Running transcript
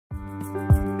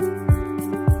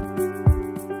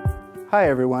Hi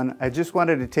everyone, I just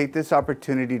wanted to take this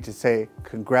opportunity to say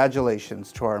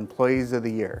congratulations to our Employees of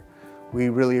the Year. We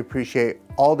really appreciate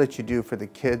all that you do for the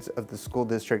kids of the school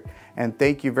district, and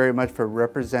thank you very much for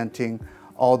representing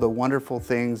all the wonderful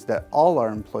things that all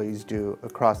our employees do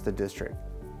across the district.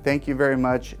 Thank you very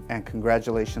much, and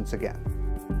congratulations again.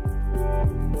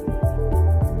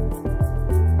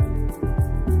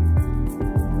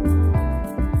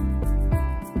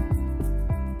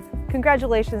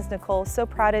 Congratulations, Nicole. So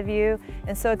proud of you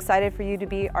and so excited for you to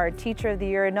be our Teacher of the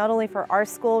Year, not only for our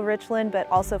school, Richland, but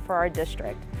also for our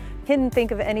district. Couldn't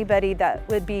think of anybody that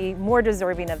would be more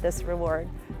deserving of this reward.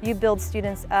 You build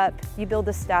students up, you build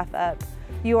the staff up.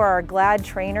 You are our GLAD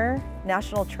trainer,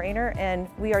 national trainer, and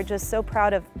we are just so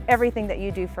proud of everything that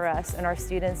you do for us and our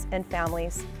students and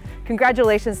families.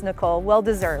 Congratulations, Nicole, well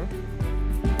deserved.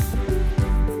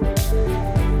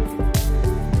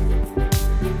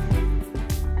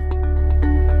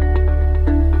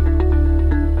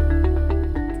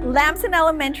 Lamson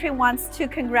Elementary wants to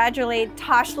congratulate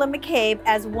Toshla McCabe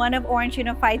as one of Orange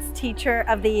Unified's Teacher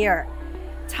of the Year.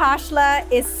 Toshla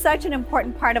is such an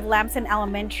important part of Lamson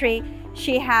Elementary.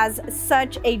 She has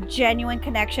such a genuine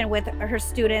connection with her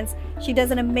students. She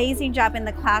does an amazing job in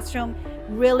the classroom,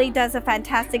 really does a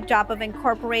fantastic job of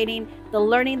incorporating the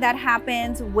learning that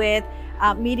happens with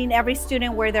meeting every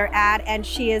student where they're at, and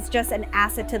she is just an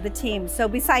asset to the team. So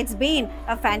besides being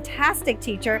a fantastic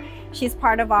teacher, she's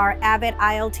part of our Avid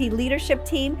ILT leadership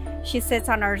team. She sits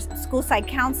on our school site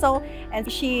council,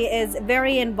 and she is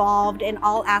very involved in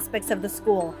all aspects of the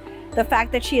school. The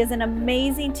fact that she is an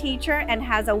amazing teacher and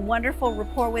has a wonderful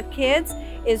rapport with kids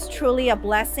is truly a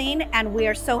blessing, and we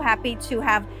are so happy to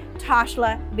have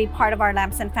Toshla be part of our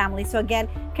Lamson family. So again,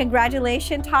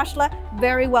 congratulations, Toshla,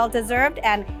 very well deserved,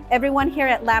 and everyone here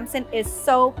at Lamson is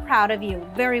so proud of you,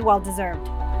 very well deserved.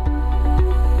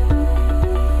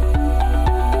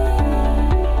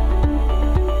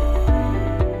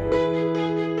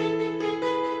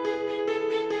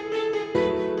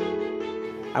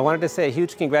 I wanted to say a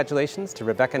huge congratulations to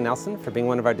Rebecca Nelson for being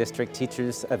one of our District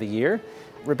Teachers of the Year.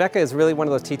 Rebecca is really one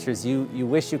of those teachers you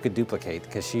wish you could duplicate,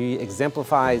 because she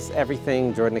exemplifies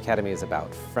everything Jordan Academy is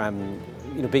about, from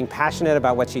being passionate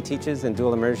about what she teaches in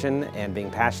dual immersion and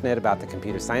being passionate about the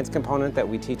computer science component that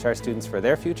we teach our students for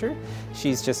their future.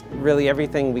 She's just really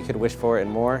everything we could wish for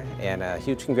and more, and a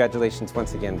huge congratulations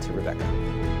once again to Rebecca.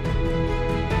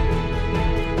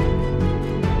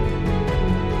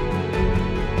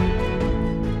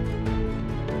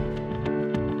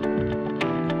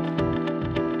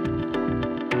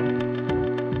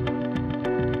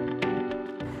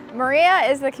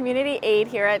 Maria is the community aide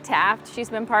here at Taft. She's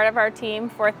been part of our team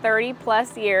for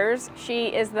 30+ years. She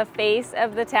is the face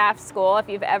of the Taft School. If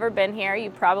you've ever been here, you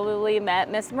probably met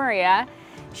Miss Maria.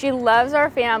 She loves our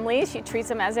family. She treats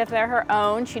them as if they're her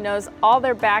own. She knows all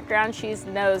their background. She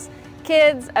knows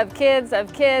kids of kids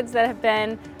of kids that have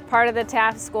been part of the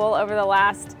Taft School over the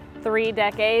last 3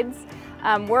 decades.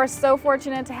 We're so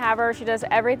fortunate to have her. She does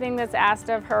everything that's asked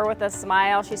of her with a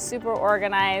smile. She's super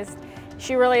organized.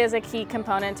 She really is a key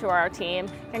component to our team.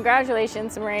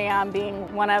 Congratulations, Maria, on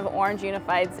being one of Orange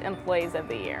Unified's Employees of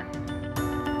the Year.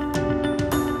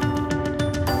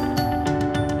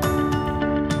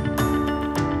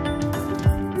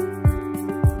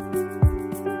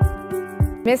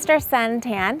 Mr.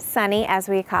 Suntan, Sunny as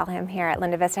we call him here at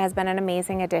Linda Vista, has been an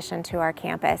amazing addition to our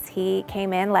campus. He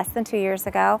came in less than 2 years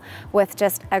ago with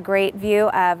just a great view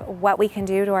of what we can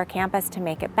do to our campus to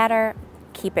make it better,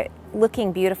 keep it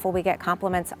looking beautiful. We get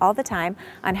compliments all the time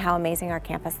on how amazing our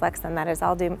campus looks, and that is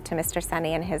all due to Mr.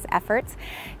 Sunny and his efforts.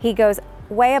 He goes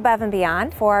way above and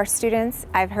beyond for our students.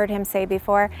 I've heard him say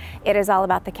before, it is all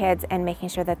about the kids and making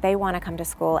sure that they want to come to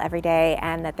school every day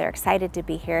and that they're excited to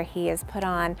be here. He has put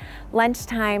on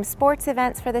lunchtime sports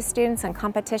events for the students and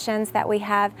competitions that we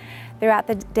have throughout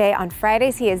the day. On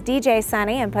Fridays, he is DJ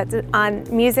Sunny and puts on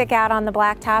music out on the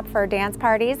blacktop for dance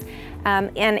parties.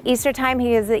 In Easter time,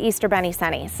 he is the Easter Bunny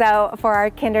Sunny, so for our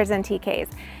kinders and TKs,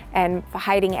 and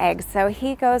hiding eggs. So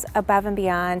he goes above and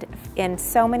beyond in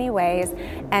so many ways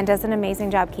and does an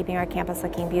amazing job keeping our campus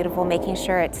looking beautiful, making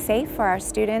sure it's safe for our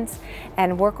students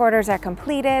and work orders are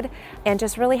completed, and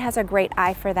just really has a great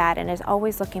eye for that and is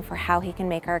always looking for how he can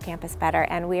make our campus better.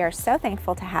 And we are so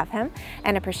thankful to have him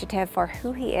and appreciative for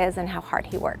who he is and how hard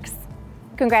he works.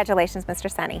 Congratulations,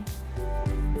 Mr. Sunny.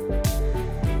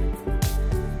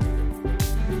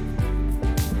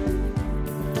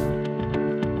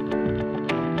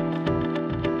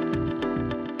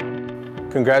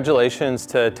 Congratulations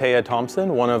to Taya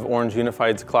Thompson, one of Orange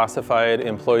Unified's Classified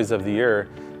Employees of the Year.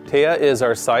 Taya is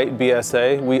our site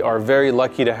BSA. We are very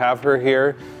lucky to have her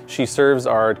here. She serves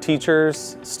our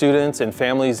teachers, students, and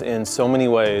families in so many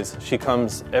ways. She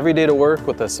comes every day to work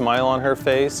with a smile on her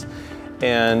face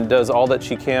and does all that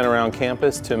she can around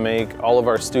campus to make all of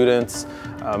our students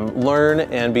learn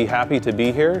and be happy to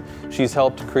be here. She's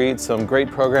helped create some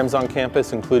great programs on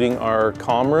campus, including our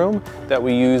comm room that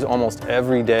we use almost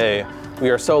every day. We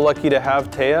are so lucky to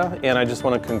have Taya, and I just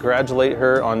want to congratulate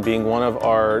her on being one of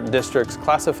our district's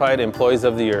classified employees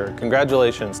of the year.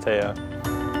 Congratulations, Taya.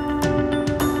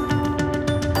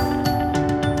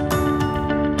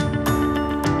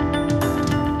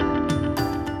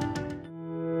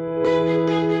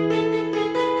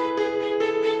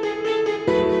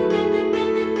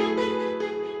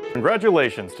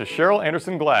 Congratulations to Cheryl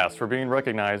Anderson Glass for being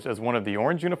recognized as one of the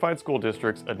Orange Unified School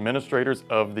District's Administrators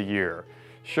of the Year.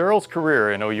 Cheryl's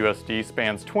career in OUSD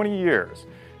spans 20 years.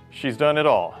 She's done it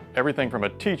all, everything from a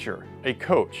teacher, a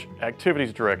coach,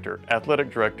 activities director,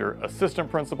 athletic director, assistant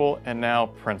principal, and now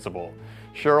principal.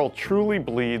 Cheryl truly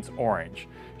bleeds orange.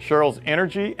 Cheryl's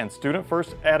energy and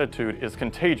student-first attitude is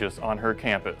contagious on her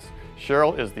campus.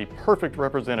 Cheryl is the perfect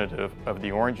representative of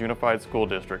the Orange Unified School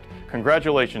District.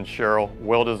 Congratulations, Cheryl,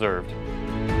 well deserved.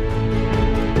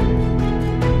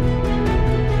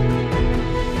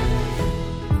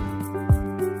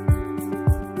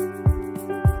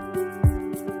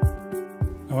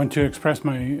 I want to express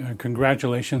my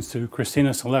congratulations to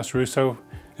Christina Celeste Russo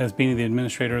as being the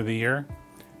Administrator of the Year.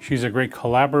 She's a great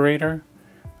collaborator,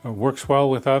 works well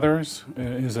with others,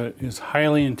 is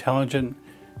highly intelligent,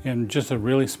 and just a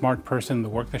really smart person in the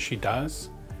work that she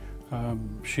does.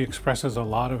 She expresses a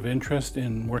lot of interest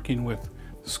in working with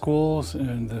schools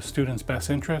and the students'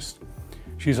 best interest.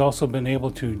 She's also been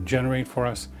able to generate for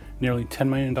us nearly $10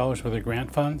 million worth of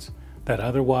grant funds that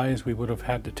otherwise we would have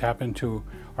had to tap into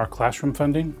our classroom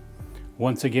funding.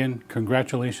 Once again,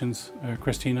 congratulations,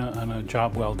 Christina, on a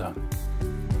job well done.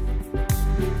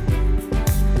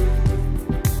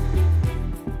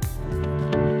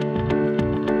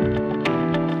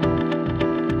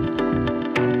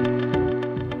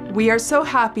 We are so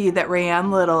happy that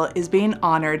Rayanne Little is being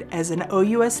honored as an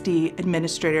OUSD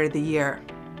Administrator of the Year.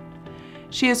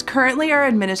 She is currently our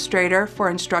Administrator for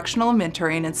Instructional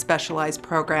Mentoring and Specialized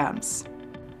Programs.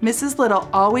 Mrs. Little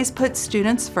always puts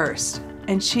students first,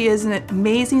 and she is an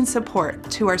amazing support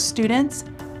to our students,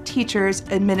 teachers,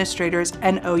 administrators,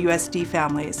 and OUSD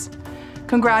families.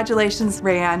 Congratulations,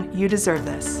 Rayanne, you deserve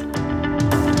this.